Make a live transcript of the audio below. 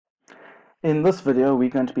In this video, we're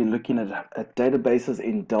going to be looking at databases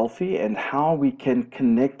in Delphi and how we can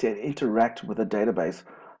connect and interact with a database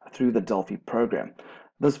through the Delphi program.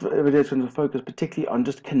 This video is going to focus particularly on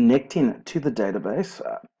just connecting to the database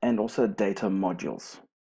and also data modules.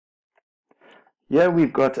 Here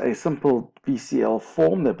we've got a simple VCL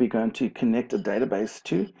form that we're going to connect a database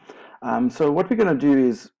to. So what we're going to do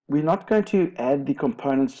is we're not going to add the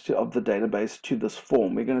components of the database to this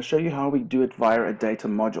form. We're going to show you how we do it via a data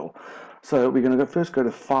module. So we're going to first go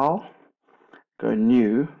to File, go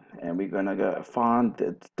New, and we're going to go find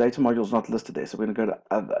the data module is not listed there. So we're going to go to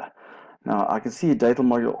Other. Now I can see a data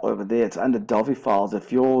module over there. It's under Delphi Files.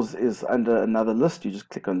 If yours is under another list, you just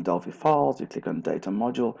click on Delphi Files, you click on Data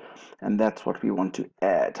Module, and that's what we want to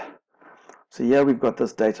add. So here we've got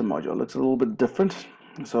this data module. It looks a little bit different.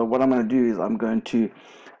 So what I'm going to do is I'm going to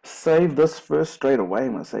save this first straight away.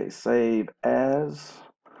 I'm going to say Save As.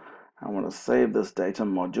 I want to save this data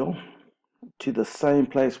module to the same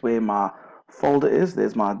place where my folder is.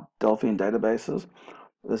 There's my Delphi and databases.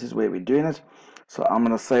 This is where we're doing it. So I'm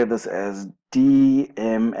going to save this as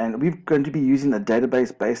DM, and we're going to be using a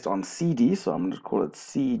database based on CD. So I'm going to call it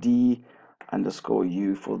CD underscore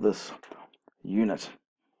U for this unit.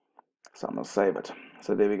 So I'm going to save it.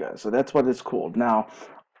 So there we go. So that's what it's called. Now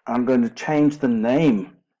I'm going to change the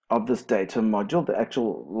name of this data module, the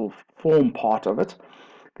actual little form part of it.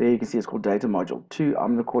 There you can see it's called data module 2.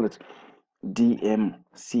 I'm going to call it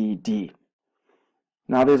DMCD.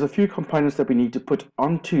 Now there's a few components that we need to put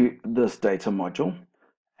onto this data module,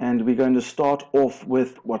 and we're going to start off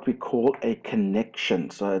with what we call a connection.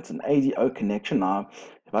 So it's an ADO connection. Now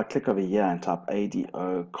if I click over here and type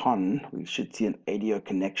ADO con, we should see an ADO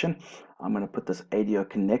connection. I'm going to put this ADO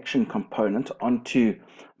connection component onto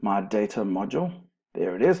my data module.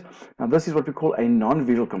 There it is. Now this is what we call a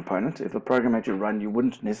non-visual component. If the program had to run, you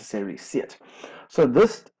wouldn't necessarily see it. So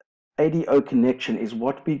this ADO connection is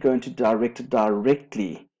what we're going to connect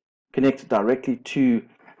directly to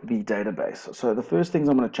the database. So the first things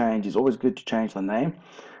I'm going to change is always good to change the name.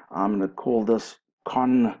 I'm going to call this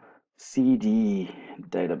con CD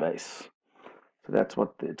database. So that's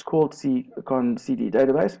what it's called, con CD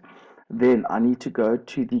database. Then I need to go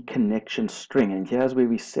to the connection string, and here's where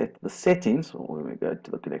we set the settings, or when we go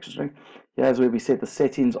to the connection string, here's where we set the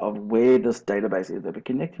settings of where this database is that we're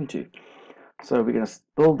connecting to. So we're going to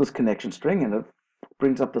build this connection string, and it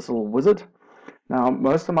brings up this little wizard. Now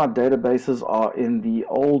most of my databases are in the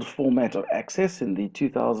old format of Access in the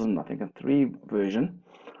 2003 version.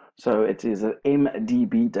 So it is an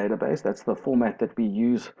MDB database. That's the format that we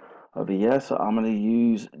use over here. So I'm going to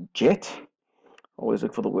use Jet. Always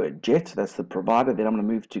look for the word Jet. That's the provider. Then I'm going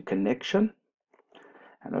to move to connection.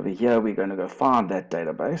 And over here we're going to go find that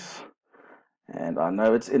database. And I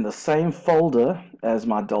know it's in the same folder as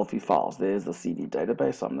my Delphi files. There's the CD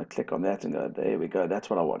database. So I'm going to click on that and go, there we go. That's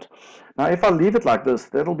what I want. Now, if I leave it like this,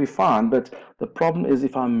 that'll be fine. But the problem is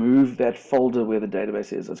if I move that folder where the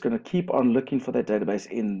database is, it's going to keep on looking for that database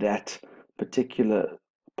in that particular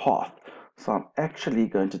path. So I'm actually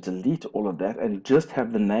going to delete all of that and just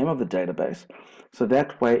have the name of the database. So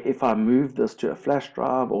that way, if I move this to a flash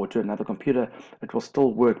drive or to another computer, it will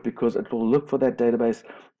still work because it will look for that database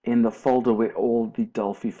in the folder where all the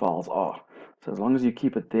Delphi files are. So as long as you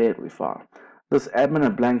keep it there, it'll be fine. This admin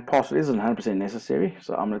and blank password isn't 100% necessary.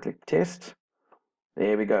 So I'm going to click test.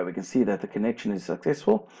 There we go. We can see that the connection is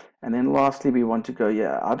successful. And then lastly, we want to go,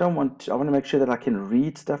 I want to make sure that I can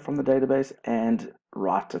read stuff from the database and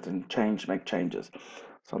write it and make changes.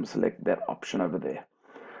 So I'm selecting that option over there.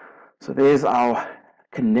 So there's our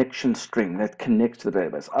connection string that connects to the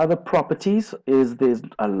database. Other properties is there's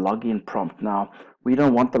a login prompt. Now, we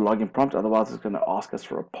don't want the login prompt, otherwise it's going to ask us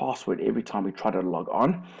for a password every time we try to log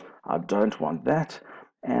on. I don't want that.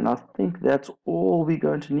 And I think that's all we're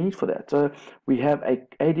going to need for that. So we have a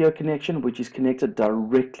ADO connection which is connected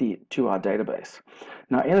directly to our database.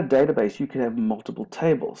 Now in a database you can have multiple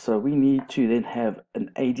tables. So we need to then have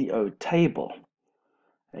an ADO table.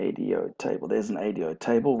 ADO table. There's an ADO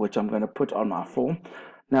table which I'm going to put on my form.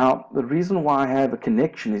 Now the reason why I have a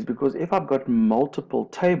connection is because if I've got multiple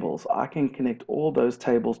tables, I can connect all those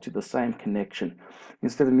tables to the same connection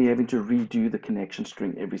instead of me having to redo the connection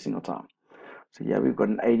string every single time. So yeah, we've got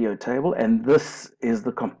an ADO table, and this is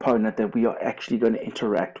the component that we are actually going to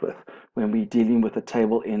interact with when we're dealing with a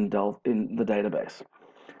table in the database.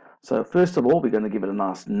 So first of all, we're going to give it a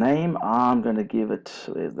nice name. I'm going to give it,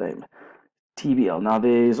 where's the name? TBL. Now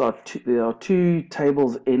there are two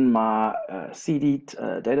tables in my CD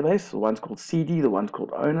database. One's called CD, the one's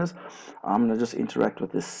called owners. I'm going to just interact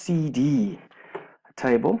with the CD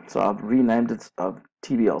table. So I've renamed it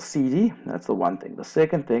TBL CD. That's the one thing. The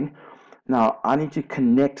second thing, Now I need to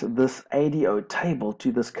connect this ADO table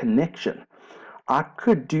to this connection. I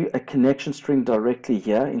could do a connection string directly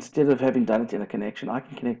here. Instead of having done it in a connection, I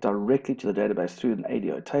can connect directly to the database through an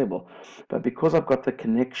ADO table. But because I've got the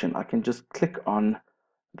connection, I can just click on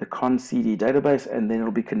the con CD database and then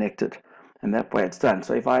it'll be connected. And that way it's done.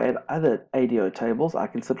 So if I add other ADO tables, I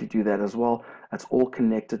can simply do that as well. It's all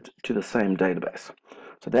connected to the same database.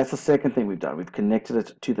 So that's the second thing we've done. We've connected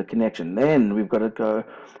it to the connection. Then we've got to go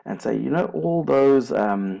and say, you know, all those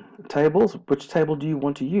tables, which table do you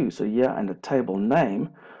want to use? So here under table name,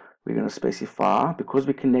 we're going to specify, because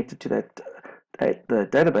we connected to that the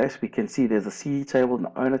database, we can see there's a CD table and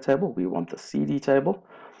the owner table. We want the CD table.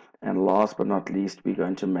 And last but not least, we're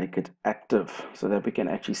going to make it active so that we can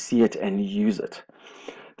actually see it and use it.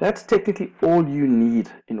 That's technically all you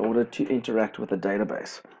need in order to interact with the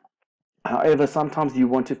database. However, sometimes you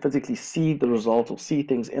want to physically see the result or see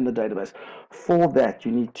things in the database. For that,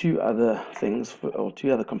 you need two other things or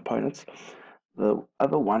two other components. The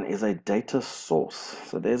other one is a data source.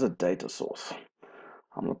 So there's a data source.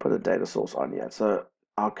 I'm going to put a data source on here. So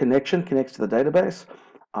our connection connects to the database.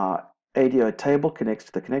 Our ADO table connects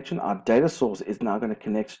to the connection. Our data source is now going to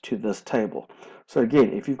connect to this table. So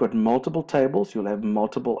again, if you've got multiple tables, you'll have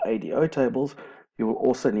multiple ADO tables. You will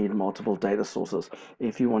also need multiple data sources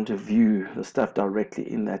if you want to view the stuff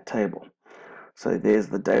directly in that table. So there's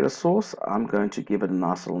the data source. I'm going to give it a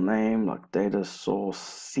nice little name like data source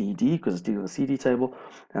CD because it's dealing with the CD table.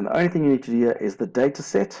 And the only thing you need to do here is the data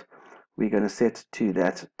set. We're going to set to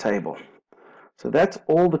that table. So that's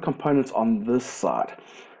all the components on this side.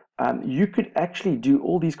 You could actually do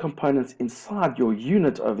all these components inside your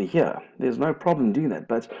unit over here. There's no problem doing that.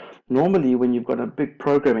 But normally when you've got a big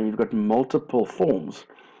program and you've got multiple forms,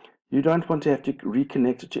 you don't want to have to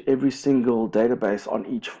reconnect it to every single database on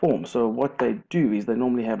each form. So what they do is they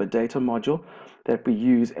normally have a data module that we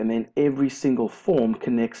use, and then every single form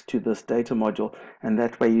connects to this data module, and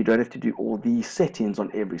that way you don't have to do all these settings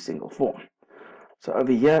on every single form. So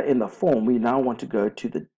over here in the form, we now want to go to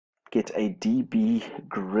the get a DB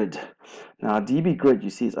grid. Now DB grid, you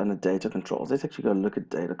see, is under data controls. Let's actually go look at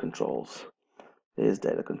data controls. There's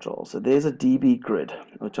data controls. So there's a DB grid,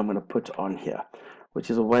 which I'm going to put on here, which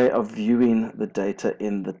is a way of viewing the data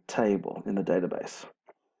in the table, in the database,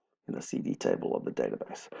 in the CD table of the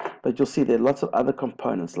database. But you'll see there are lots of other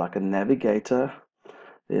components like a navigator.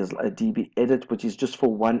 There's a DB edit, which is just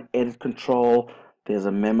for one edit control. There's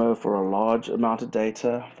a memo for a large amount of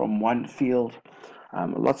data from one field.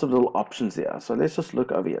 Lots of little options there. So let's just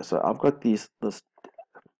look over here. So I've got this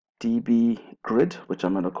DB grid, which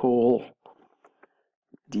I'm going to call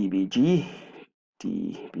DBG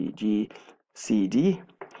CD.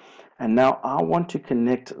 And now I want to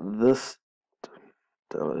connect this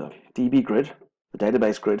DB grid, the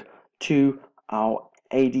database grid, to our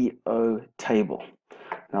ADO table.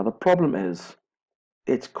 Now the problem is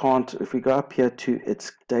it can't, if we go up here to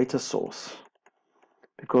its data source,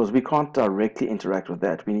 because we can't directly interact with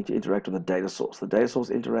that, we need to interact with the data source. The data source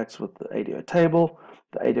interacts with the ADO table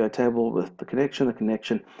with the connection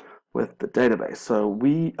with the database. So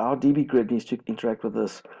our DB grid needs to interact with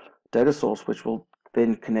this data source, which will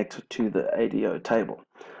then connect to the ADO table.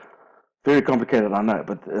 Very complicated, I know,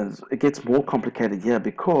 but it gets more complicated here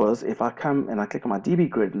because if I come and I click on my DB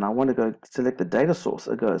grid and I want to go select the data source,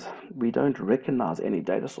 it goes, we don't recognize any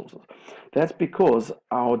data sources. That's because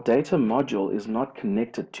our data module is not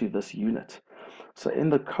connected to this unit. So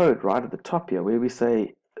in the code right at the top here, where we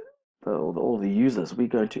say all the users, we're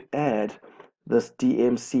going to add this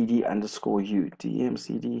dmcd underscore u,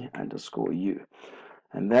 dmcd underscore u.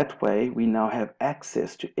 And that way we now have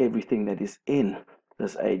access to everything that is in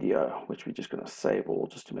this ADO, which we're just going to save all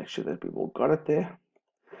just to make sure that we've all got it there.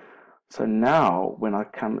 So now when I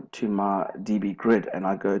come to my DB grid and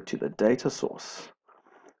I go to the data source,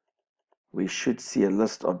 we should see a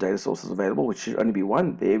list of data sources available, which should only be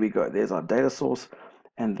one. There we go. There's our data source,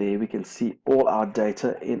 and there we can see all our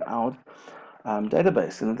data in our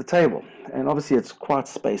database in the table. And obviously it's quite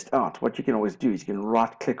spaced out. What you can always do is you can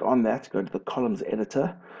right click on that, go to the columns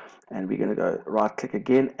editor, and we're going to go right click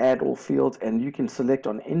again, add all fields, and you can select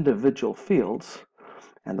on individual fields,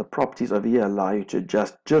 and the properties over here allow you to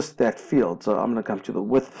adjust just that field. So I'm going to come to the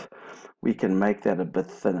width. We can make that a bit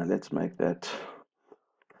thinner. Let's make that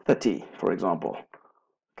 30, for example.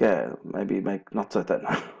 Okay, maybe make not so thin.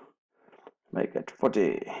 Make it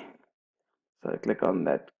 40. So click on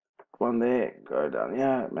that one there, go down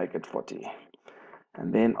here, make it 40.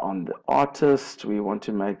 And then on the artist, we want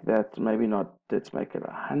to make that, maybe not, let's make it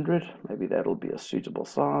 100. Maybe that'll be a suitable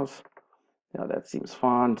size. Yeah, that seems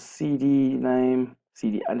fine. CD name,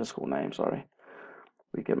 CD underscore name, sorry.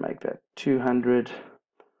 We can make that 200.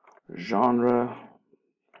 genre,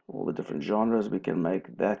 all the different genres. We can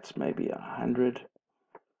make that maybe 100.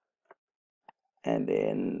 And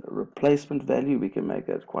then replacement value, we can make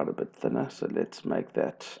that quite a bit thinner. So let's make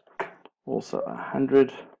that also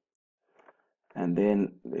 100. And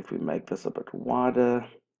then if we make this a bit wider,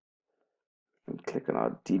 and click on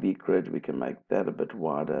our DB grid, we can make that a bit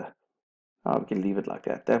wider. We can leave it like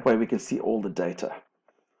that. That way we can see all the data.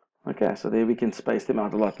 Okay, so there we can space them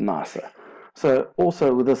out a lot nicer. So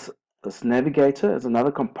also with this navigator is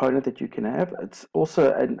another component that you can have. It's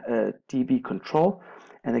also a DB control.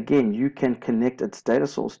 And again, you can connect its data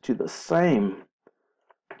source to the same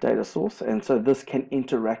data source. And so this can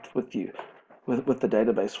interact with you, with the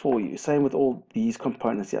database for you. Same with all these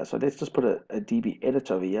components here. So let's just put a DB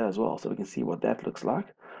edit over here as well so we can see what that looks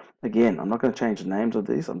like. Again, I'm not going to change the names of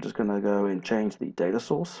these. I'm just going to go and change the data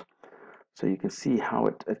source so you can see how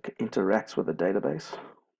it interacts with the database.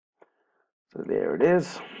 So there it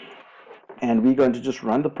is. And we're going to just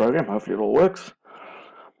run the program. Hopefully it all works.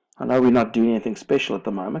 I know we're not doing anything special at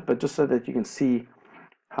the moment, but just so that you can see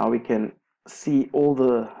how we can see all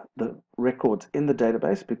the records in the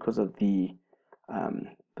database because of the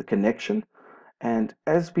connection. And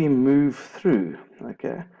as we move through,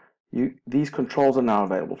 okay, these controls are now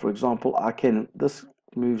available. For example, this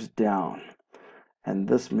moves down, and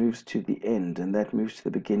this moves to the end, and that moves to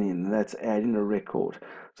the beginning, and that's adding a record.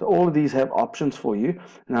 So all of these have options for you.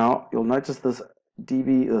 Now you'll notice this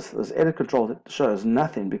this edit control that shows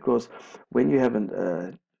nothing, because when you have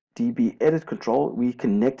a DB edit control, we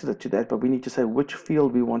connected it to that, but we need to say which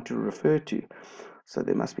field we want to refer to. So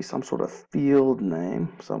there must be some sort of field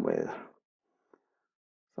name somewhere.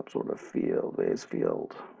 Some sort of field. Where's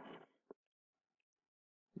field?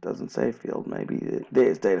 It doesn't say field. Maybe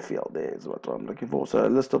there's data field. There's what I'm looking for. So a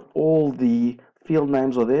list of all the field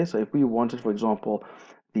names are there. So if we wanted, for example,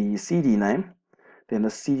 the CD name, then the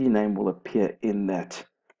CD name will appear in that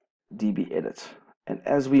DB edit. And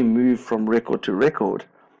as we move from record to record,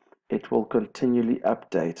 it will continually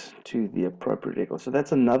update to the appropriate record. So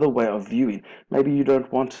that's another way of viewing. Maybe you don't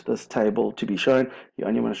want this table to be shown. You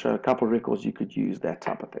only want to show a couple of records. You could use that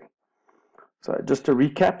type of thing. So just to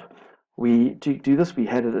recap, to do this, we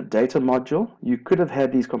had a data module. You could have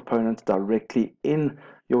had these components directly in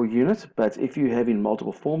your unit, but if you have in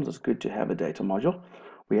multiple forms, it's good to have a data module.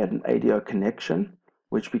 We had an ADO connection,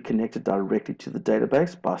 which we connected directly to the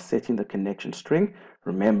database by setting the connection string.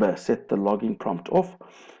 Remember, set the login prompt off.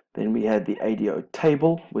 Then we had the ADO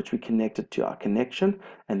table, which we connected to our connection,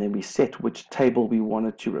 and then we set which table we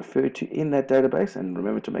wanted to refer to in that database, and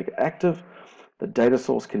remember to make it active. The data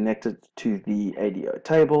source connected to the ADO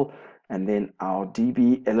table, and then our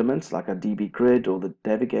DB elements, like our DB grid or the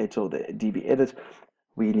navigator or the DB edit,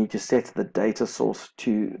 we need to set the data source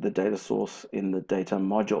to the data source in the data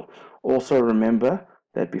module. Also remember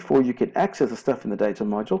that before you can access the stuff in the data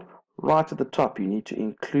module, right at the top, you need to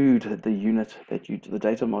include the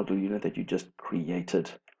data module unit that you just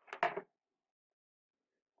created.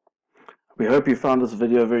 We hope you found this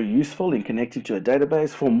video very useful in connecting to a database.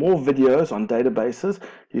 For more videos on databases,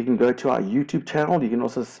 you can go to our YouTube channel. You can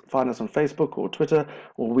also find us on Facebook or Twitter,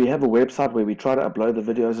 or we have a website where we try to upload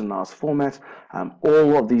the videos in nice format.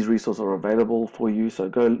 All of these resources are available for you, so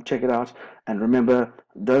go check it out. And remember,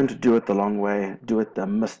 don't do it the long way, do it the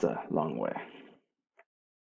Mr. Long way.